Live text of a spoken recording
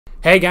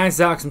Hey guys,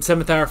 Alex from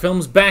 7th Hour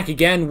Films back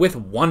again with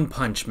One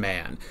Punch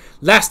Man.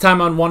 Last time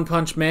on One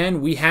Punch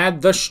Man, we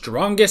had The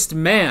Strongest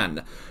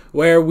Man,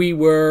 where we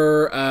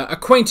were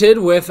acquainted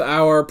with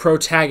our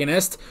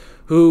protagonist,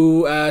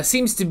 who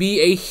seems to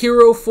be a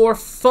hero for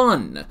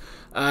fun,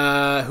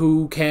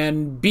 who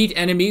can beat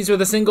enemies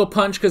with a single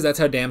punch because that's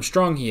how damn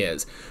strong he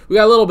is. We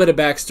got a little bit of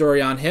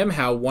backstory on him,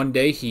 how one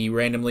day he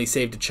randomly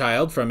saved a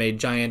child from a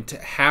giant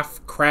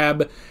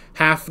half-crab,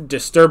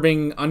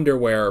 half-disturbing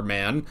underwear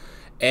man.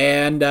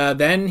 And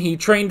then he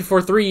trained for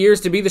 3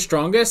 years to be the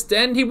strongest,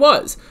 and he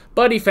was.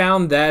 But he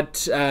found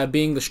that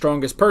being the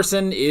strongest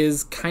person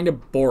is kind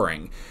of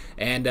boring.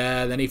 And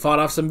then he fought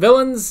off some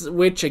villains,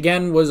 which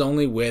again was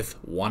only with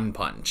one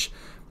punch.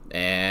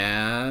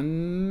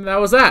 And that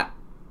was that.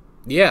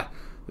 Yeah.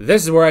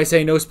 This is where I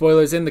say no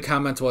spoilers in the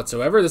comments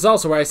whatsoever. This is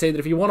also where I say that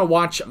if you want to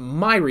watch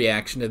my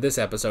reaction to this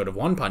episode of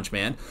One Punch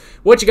Man,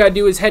 what you gotta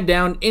do is head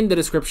down in the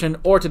description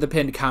or to the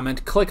pinned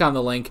comment, click on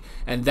the link,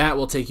 and that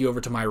will take you over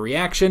to my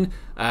reaction.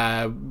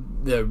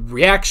 The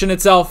reaction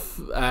itself,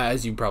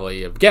 as you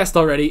probably have guessed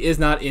already, is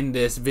not in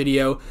this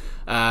video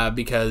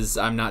because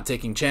I'm not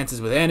taking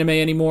chances with anime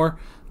anymore.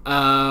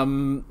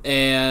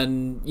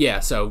 And yeah,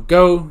 so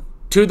go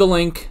to the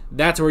link.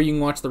 That's where you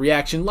can watch the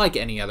reaction like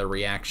any other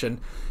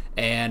reaction.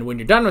 And when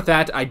you're done with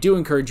that, I do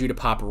encourage you to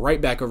pop right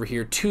back over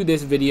here to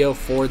this video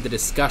for the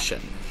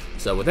discussion.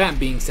 So with that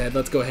being said,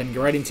 let's go ahead and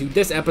get right into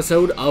this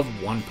episode of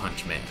One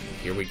Punch Man.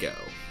 Here we go.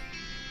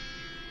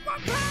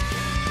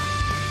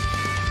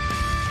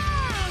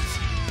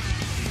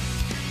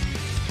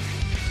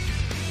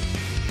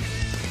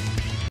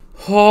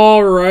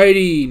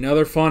 Alrighty,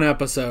 another fun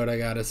episode, I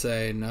gotta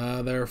say.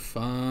 Another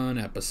fun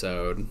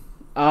episode.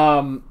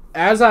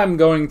 As I'm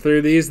going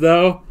through these,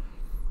 though,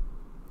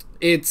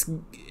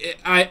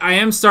 I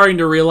am starting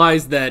to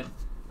realize that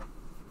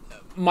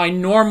my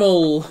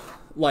normal,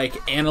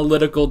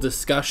 analytical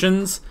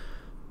discussions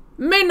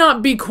may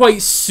not be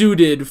quite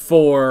suited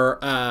for,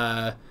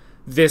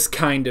 this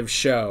kind of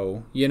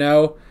show, you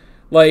know?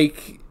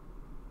 Like,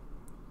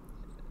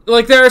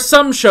 there are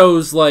some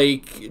shows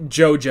like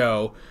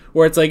JoJo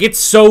where it's it's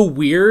so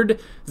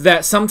weird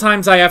that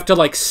sometimes I have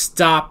to,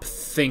 stop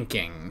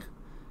thinking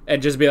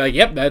and just be like,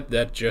 yep,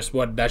 that's just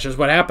what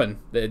happened.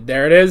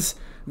 There it is.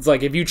 It's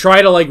if you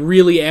try to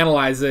really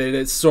analyze it,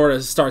 it sort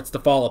of starts to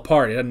fall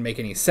apart. It doesn't make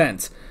any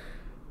sense.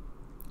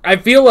 I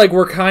feel like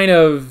we're kind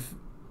of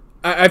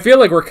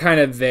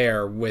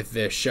there with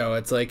this show.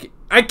 It's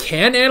I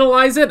can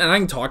analyze it and I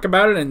can talk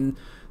about it and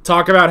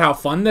talk about how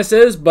fun this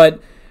is, but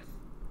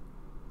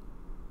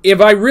if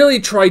I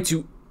really try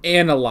to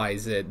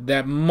analyze it,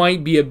 that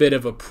might be a bit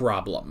of a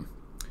problem.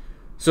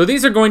 So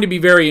these are going to be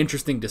very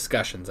interesting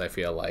discussions, I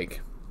feel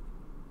like.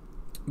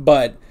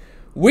 But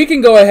we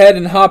can go ahead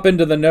and hop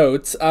into the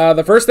notes.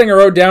 The first thing I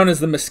wrote down is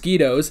the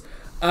mosquitoes.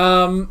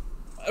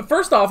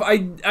 First off,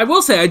 I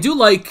will say I do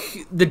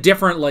like the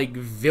different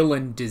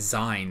villain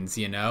designs,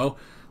 you know?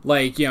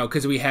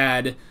 Because we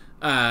had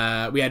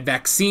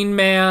Vaccine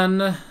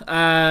Man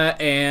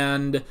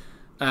and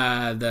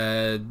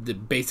the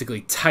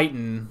basically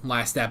Titan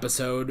last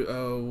episode.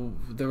 Oh,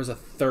 there was a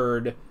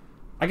third.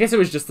 I guess it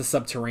was just the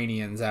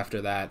Subterraneans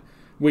after that,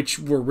 which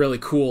were really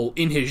cool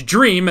in his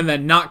dream and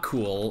then not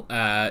cool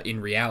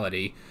in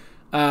reality.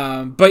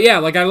 But yeah,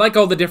 I like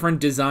all the different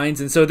designs.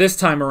 And so this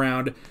time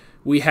around,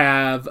 we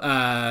have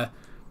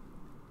anime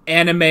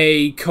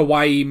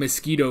kawaii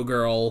mosquito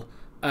girl,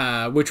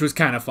 which was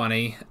kind of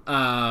funny.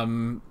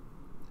 And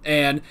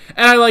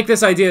I like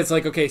this idea. It's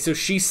okay, so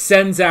she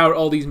sends out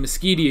all these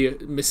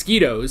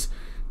mosquitoes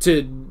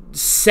to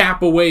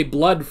sap away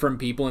blood from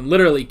people and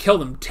literally kill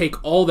them,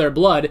 take all their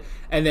blood,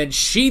 and then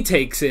she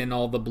takes in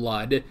all the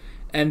blood,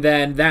 and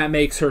then that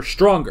makes her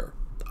stronger.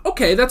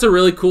 Okay, that's a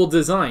really cool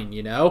design,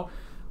 you know?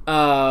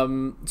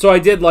 So I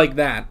did like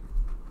that.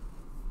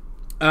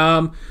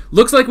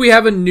 Looks like we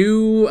have a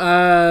new,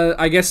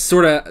 I guess,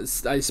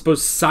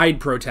 side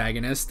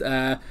protagonist,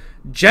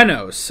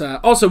 Genos.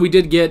 Also, we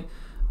did get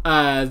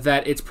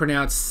that it's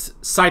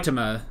pronounced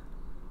Saitama.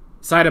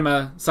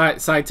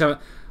 Saitama.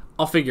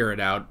 I'll figure it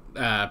out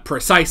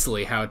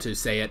precisely how to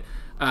say it.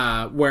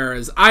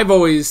 Whereas I've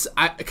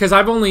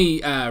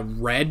only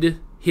read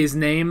his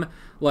name.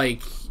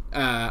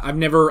 I've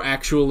never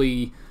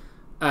actually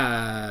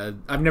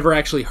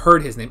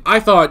heard his name. I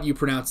thought you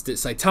pronounced it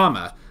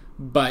Saitama,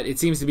 but it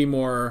seems to be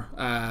more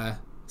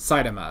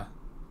Saitama.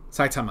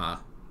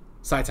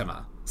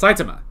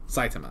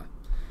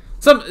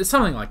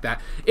 Something like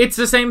that. It's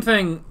the same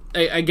thing.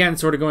 Again,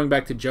 sort of going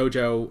back to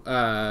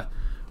JoJo.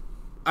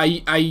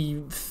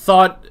 I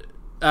thought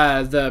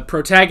the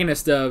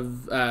protagonist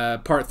of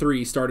Part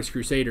 3, Stardust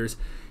Crusaders,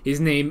 his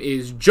name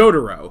is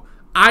Jotaro.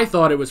 I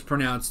thought it was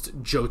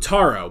pronounced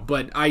Jotaro,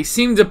 but I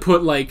seem to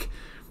put,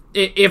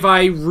 if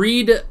I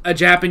read a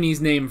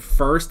Japanese name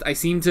first, I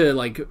seem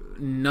to,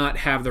 not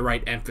have the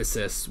right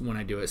emphasis when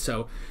I do it.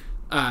 So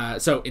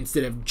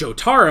instead of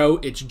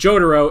Jotaro, it's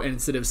Jotaro, and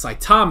instead of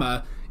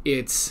Saitama,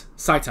 it's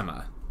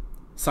Saitama.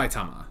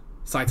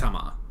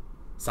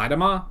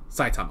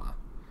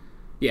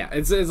 Yeah,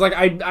 it's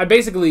I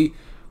basically...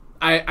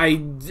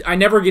 I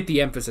never get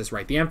the emphasis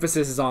right. The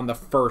emphasis is on the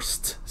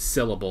first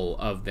syllable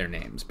of their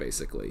names,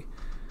 basically.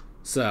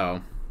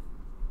 So,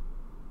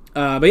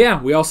 but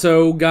yeah, we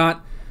also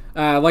got,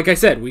 like I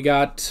said, we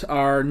got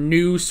our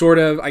new sort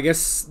of, I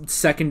guess,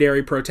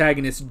 secondary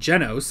protagonist,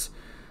 Genos.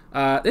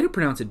 They don't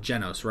pronounce it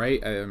Genos,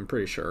 right? I'm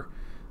pretty sure.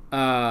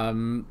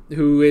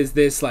 Who is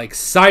this, like,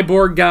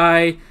 cyborg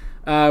guy,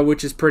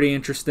 which is pretty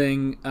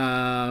interesting.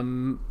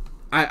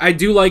 I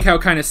do like how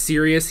kind of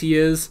serious he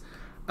is,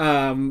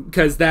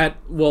 because that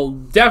will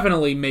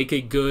definitely make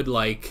a good,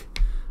 like,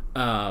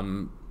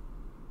 I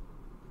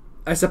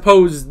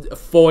suppose,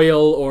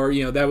 foil, or,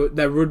 you know,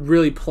 that would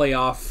really play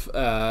off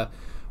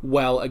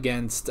well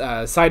against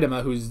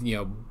Saitama, who's, you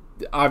know,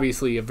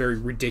 obviously a very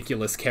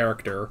ridiculous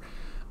character.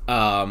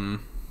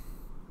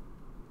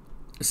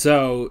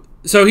 So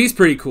he's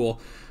pretty cool.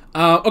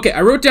 Okay,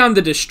 I wrote down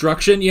the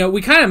destruction. You know,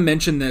 we kind of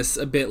mentioned this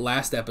a bit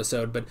last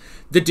episode, but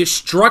the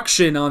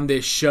destruction on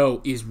this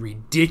show is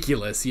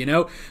ridiculous, you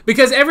know?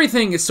 Because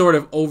everything is sort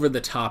of over the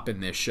top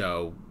in this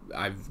show.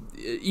 I've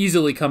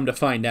easily come to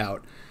find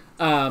out.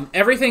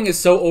 Everything is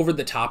so over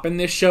the top in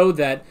this show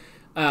that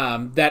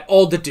that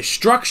all the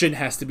destruction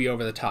has to be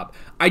over the top.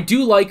 I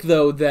do like,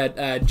 though, that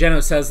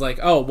Genos says, like,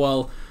 oh,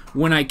 well,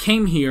 when I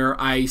came here,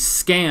 I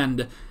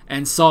scanned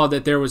and saw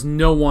that there was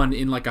no one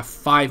in, like, a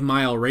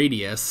 5-mile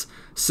radius,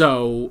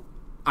 so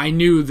I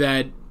knew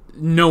that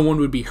no one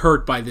would be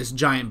hurt by this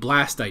giant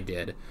blast I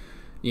did.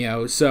 You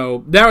know,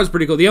 so that was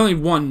pretty cool. The only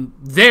one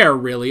there,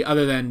 really,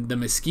 other than the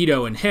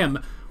mosquito and him,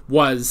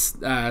 was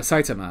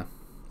Saitama.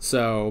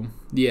 So,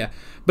 yeah.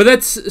 But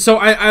that's, so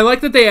I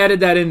like that they added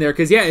that in there,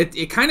 because, yeah,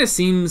 it kind of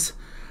seems,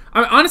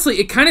 honestly,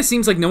 it kind of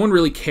seems like no one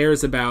really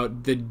cares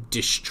about the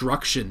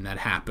destruction that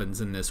happens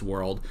in this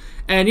world.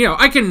 And, you know,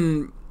 I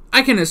can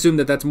assume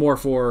that that's more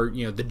for,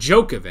 you know, the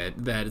joke of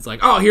it, that it's like,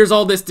 oh, here's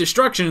all this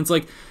destruction. It's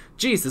like,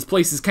 geez, this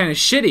place is kind of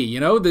shitty,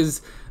 you know?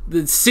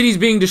 The city's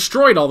being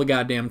destroyed all the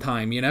goddamn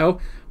time, you know?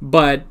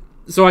 But,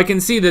 so I can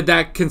see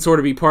that can sort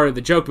of be part of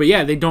the joke. But,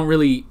 yeah, they don't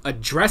really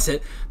address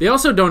it. They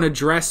also don't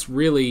address,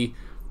 really,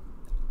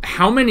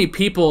 how many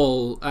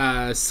people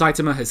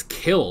Saitama has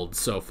killed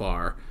so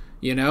far.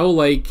 You know,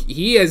 like,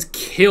 he has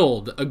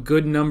killed a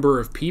good number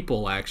of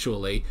people,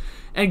 actually.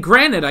 And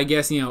granted, I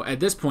guess, you know, at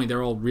this point,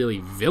 they're all really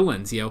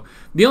villains, you know.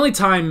 The only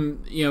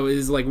time, you know,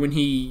 is, like, when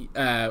he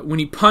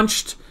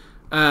punched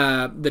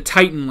the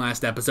Titan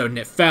last episode and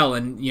it fell,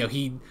 and, you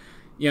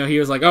know, he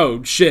was like,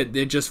 oh, shit,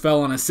 it just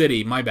fell on a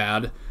city, my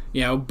bad.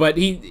 You know, but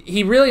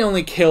he really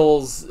only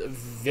kills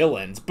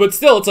villains. But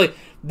still, it's like,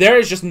 there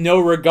is just no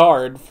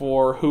regard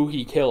for who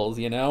he kills,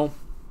 you know?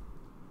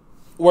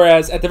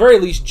 Whereas, at the very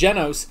least,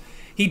 Genos,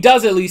 he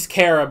does at least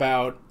care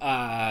about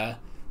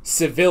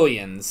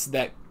civilians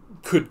that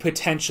could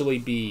potentially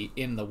be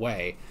in the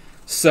way.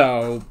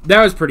 So,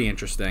 that was pretty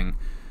interesting.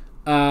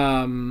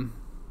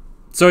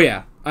 So,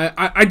 yeah.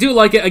 I do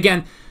like it.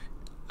 Again,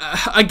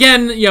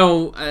 you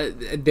know,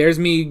 there's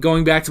me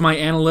going back to my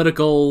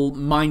analytical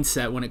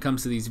mindset when it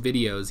comes to these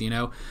videos, you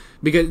know?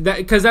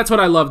 Because that's what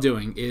I love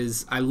doing,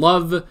 is I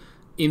love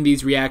in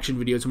these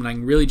reaction videos when I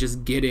can really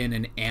just get in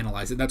and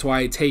analyze it. That's why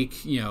I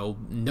take, you know,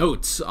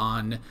 notes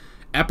on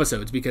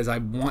episodes, because I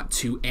want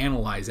to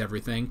analyze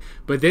everything.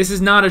 But this is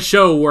not a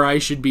show where I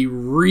should be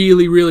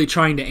really, really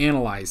trying to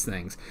analyze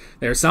things.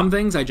 There are some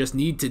things I just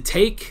need to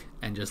take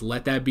and just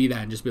let that be that,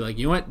 and just be like,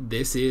 you know what,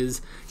 this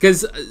is,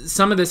 because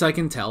some of this I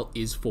can tell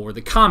is for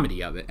the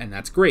comedy of it, and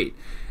that's great.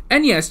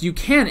 And yes, you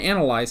can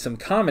analyze some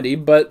comedy,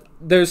 but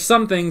there's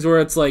some things where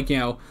it's like, you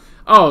know,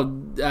 oh,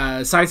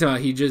 Saitama,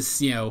 he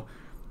just, you know,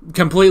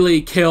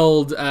 completely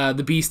killed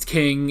the Beast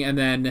King, and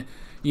then,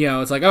 you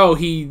know, it's like, oh,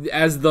 he,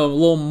 as the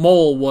little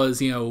mole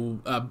was, you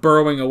know,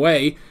 burrowing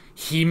away,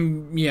 he,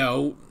 you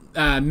know,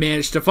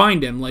 managed to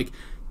find him. Like,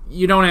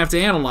 you don't have to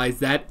analyze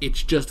that.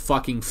 It's just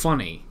fucking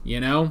funny, you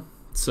know?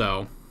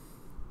 So.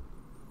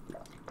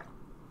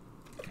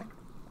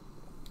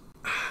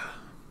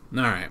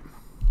 Alright.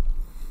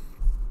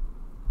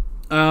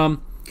 I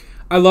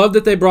love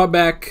that they brought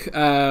back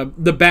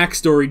the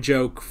backstory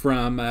joke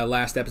from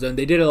last episode.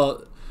 They did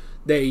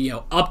they, you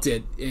know, upped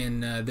it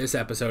in this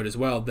episode as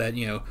well, that,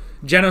 you know,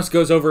 Genos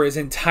goes over his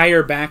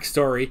entire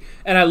backstory,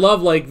 and I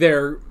love, like,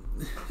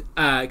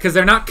 because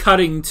they're not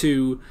cutting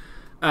to,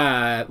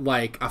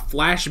 like, a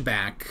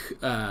flashback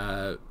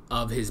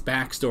of his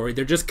backstory.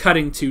 They're just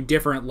cutting to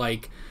different,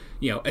 like,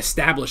 you know,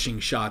 establishing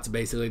shots,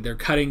 basically. They're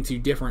cutting to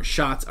different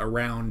shots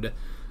around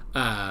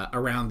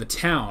the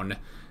town,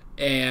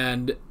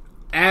 and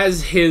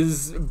as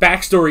his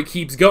backstory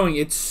keeps going,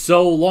 it's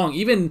so long.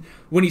 Even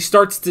when he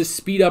starts to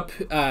speed up,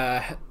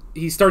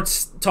 he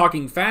starts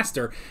talking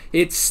faster,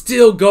 it's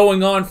still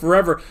going on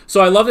forever.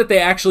 So I love that they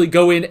actually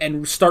go in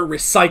and start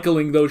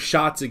recycling those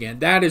shots again.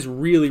 That is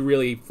really,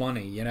 really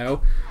funny, you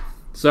know?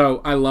 So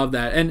I love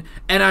that. And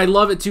I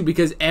love it, too,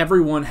 because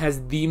everyone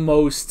has the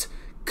most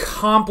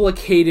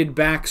complicated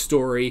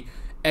backstory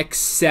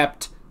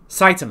except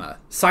Saitama.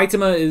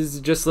 Saitama is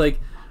just like,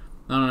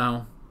 I don't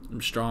know,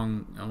 I'm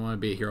strong, I want to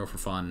be a hero for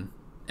fun,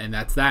 and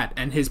that's that.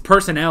 And his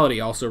personality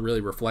also really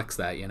reflects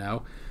that, you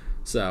know?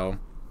 So,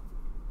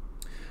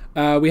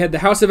 We had the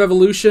House of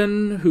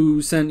Evolution,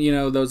 who sent,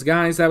 those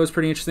guys. That was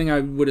pretty interesting. I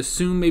would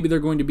assume maybe they're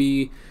going to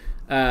be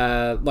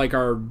like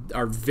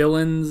our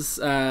villains,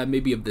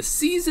 maybe of the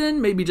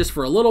season, maybe just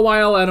for a little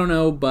while. I don't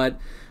know, but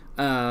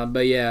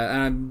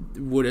yeah, I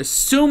would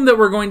assume that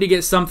we're going to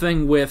get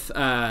something with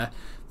the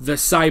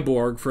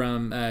Cyborg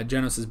from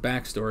Genos'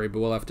 backstory, but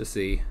we'll have to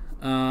see.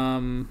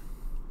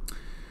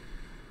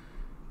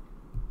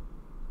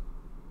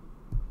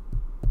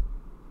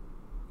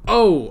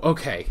 Oh,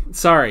 okay.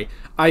 Sorry.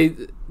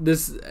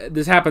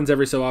 This happens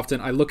every so often.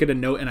 I look at a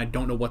note and I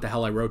don't know what the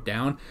hell I wrote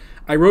down.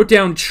 I wrote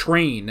down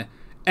train,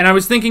 and I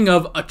was thinking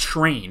of a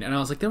train, and I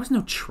was like, there was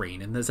no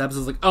train in this episode. I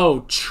was like,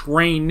 oh,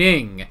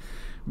 training,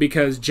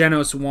 because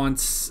Genos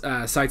wants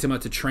Saitama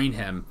to train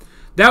him.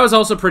 That was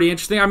also pretty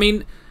interesting. I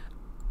mean,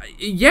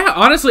 yeah,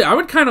 honestly, I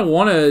would kind of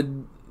want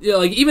to,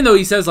 like, even though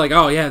he says, like,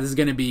 oh, yeah, this is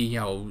going to be,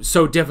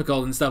 so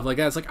difficult and stuff like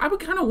that, it's like, I would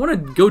kind of want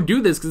to go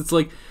do this, because it's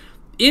like,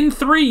 in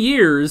 3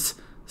 years,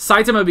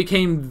 Saitama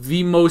became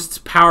the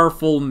most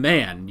powerful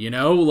man,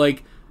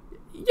 Like,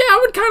 yeah, I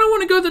would kind of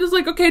want to go that it's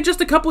like, okay, just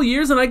a couple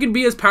years and I can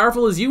be as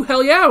powerful as you.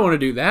 Hell yeah, I want to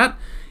do that.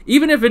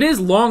 Even if it is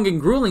long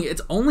and grueling,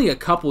 it's only a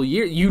couple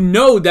years. You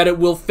know that it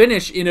will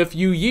finish in a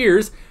few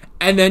years,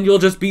 and then you'll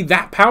just be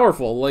that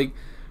powerful. Like,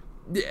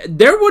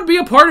 there would be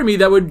a part of me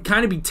that would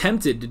kind of be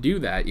tempted to do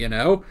that,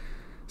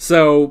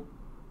 So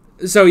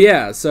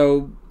yeah,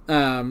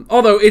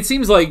 although it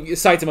seems like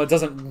Saitama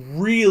doesn't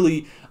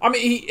really... I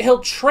mean, he'll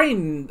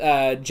train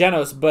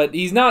Genos, but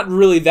he's not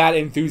really that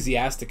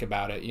enthusiastic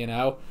about it,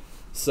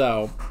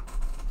 So,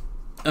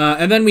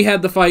 and then we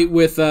had the fight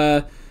with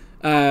the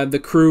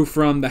crew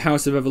from the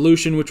House of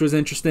Evolution, which was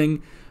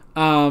interesting.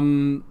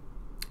 Whenever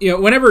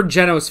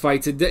Genos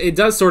fights, it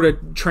does sort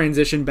of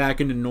transition back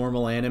into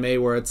normal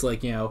anime, where it's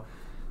like,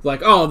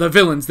 like, oh, the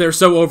villains, they're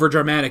so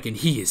overdramatic, and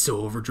he is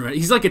so overdramatic.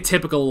 He's like a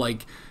typical,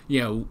 like,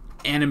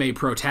 anime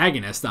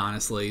protagonist,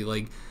 honestly.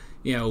 Like,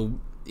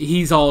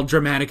 he's all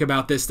dramatic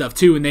about this stuff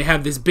too, and they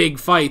have this big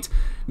fight.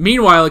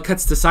 Meanwhile, it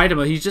cuts to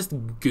Saitama. He's just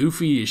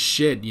goofy as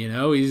shit,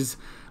 He's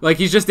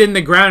just in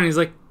the ground, and he's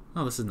like,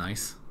 oh, this is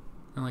nice.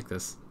 I like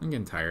this. I'm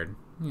getting tired.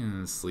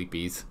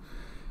 Sleepies.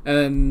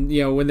 And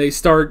then,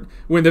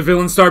 when the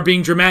villains start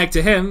being dramatic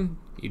to him,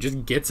 he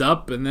just gets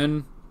up, and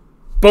then,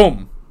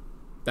 boom.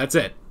 That's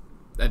it.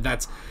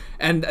 That's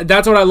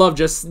what I love,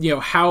 just,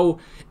 how...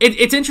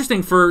 It's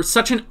interesting, for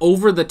such an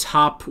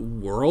over-the-top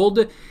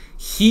world,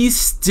 he's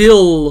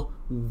still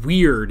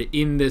weird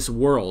in this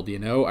world,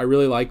 I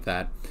really like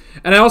that.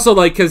 And I also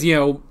like, because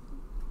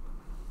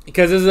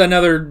this is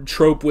another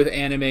trope with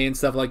anime and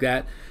stuff like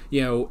that,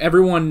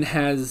 everyone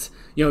has,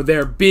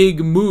 their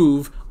big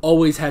move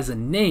always has a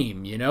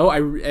name,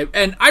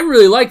 and I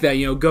really like that,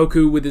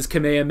 Goku with his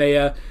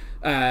Kamehameha,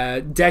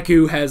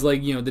 Deku has,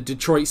 like, the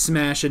Detroit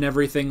Smash and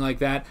everything like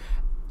that,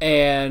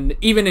 and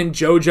even in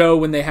JoJo,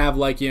 when they have,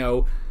 like,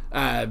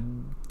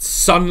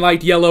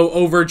 Sunlight Yellow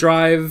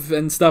Overdrive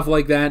and stuff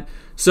like that.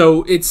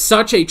 So it's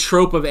such a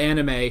trope of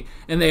anime,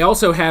 and they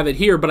also have it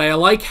here, but I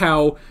like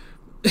how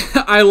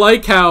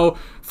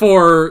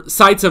for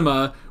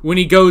Saitama, when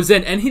he goes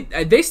in, and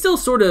they still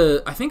sort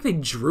of, I think they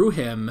drew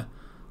him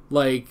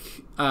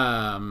like,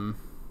 let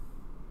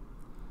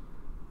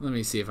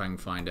me see if I can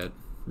find it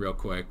real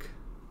quick.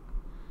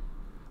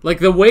 Like,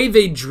 the way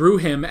they drew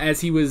him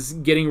as he was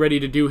getting ready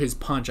to do his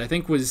punch, I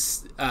think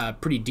was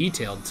pretty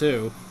detailed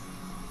too.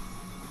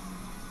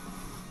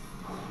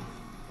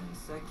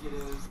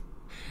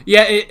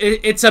 Yeah,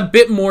 it's a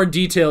bit more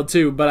detailed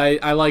too, but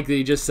I like that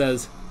he just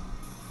says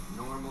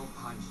normal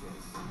punches.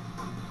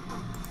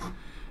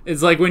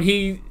 It's like when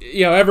he,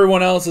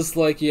 everyone else is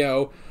like,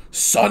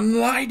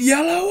 Sunlight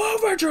Yellow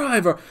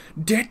Overdrive or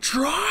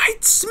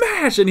Detroit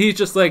Smash, and he's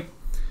just like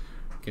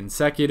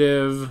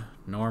consecutive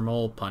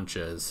normal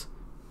punches.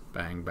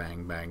 Bang,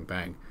 bang, bang,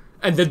 bang.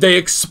 And then they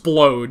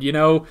explode,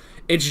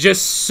 It's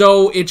just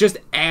it just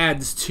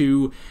adds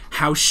to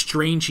how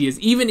strange he is.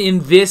 Even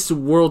in this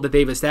world that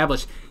they've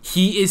established,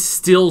 he is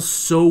still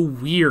so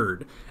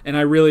weird. And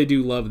I really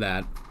do love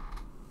that.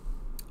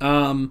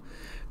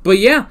 But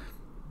yeah,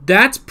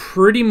 that's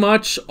pretty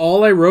much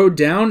all I wrote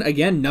down.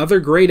 Again, another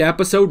great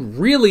episode.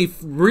 Really,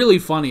 really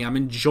funny. I'm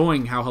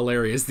enjoying how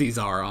hilarious these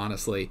are,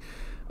 honestly.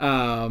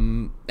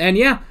 And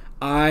yeah,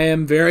 I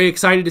am very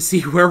excited to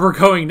see where we're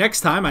going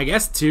next time. I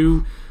guess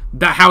to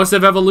the House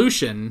of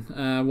Evolution.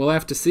 We'll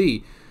have to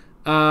see.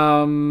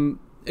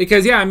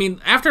 Because, yeah, I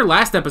mean, after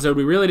last episode,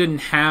 we really didn't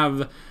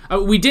have...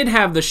 we did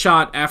have the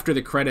shot after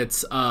the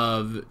credits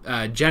of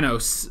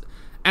Genos.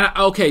 And,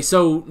 okay,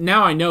 so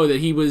now I know that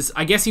he was...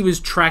 I guess he was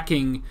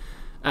tracking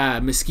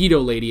Mosquito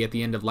Lady at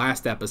the end of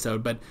last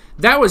episode. But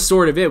that was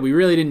sort of it. We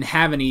really didn't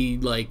have any,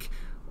 like...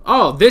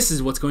 Oh, this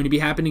is what's going to be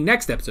happening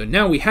next episode.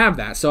 Now we have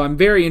that. So I'm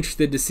very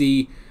interested to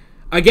see...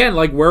 Again,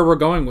 like, where we're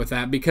going with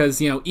that,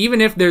 because,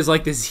 even if there's,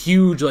 like, this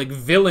huge, like,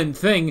 villain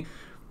thing,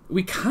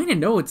 we kind of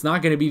know it's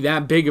not going to be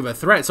that big of a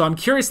threat. So I'm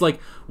curious,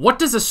 like, what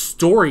does a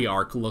story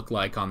arc look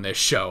like on this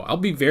show? I'll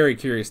be very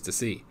curious to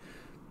see.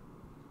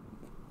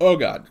 Oh,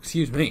 God.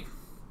 Excuse me.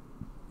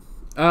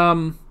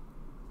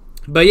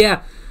 But,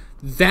 yeah,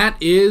 that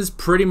is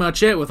pretty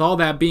much it. With all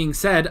that being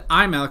said,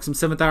 I'm Alex from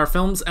 7th Hour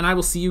Films, and I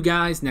will see you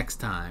guys next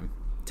time.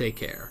 Take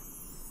care.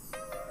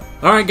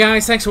 Alright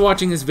guys, thanks for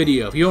watching this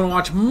video. If you want to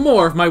watch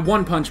more of my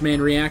One Punch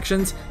Man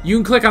reactions, you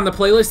can click on the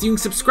playlist, you can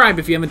subscribe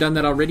if you haven't done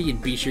that already, and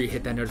be sure you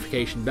hit that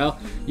notification bell.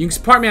 You can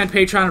support me on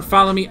Patreon and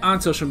follow me on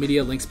social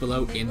media, links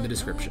below in the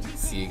description.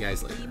 See you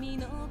guys later.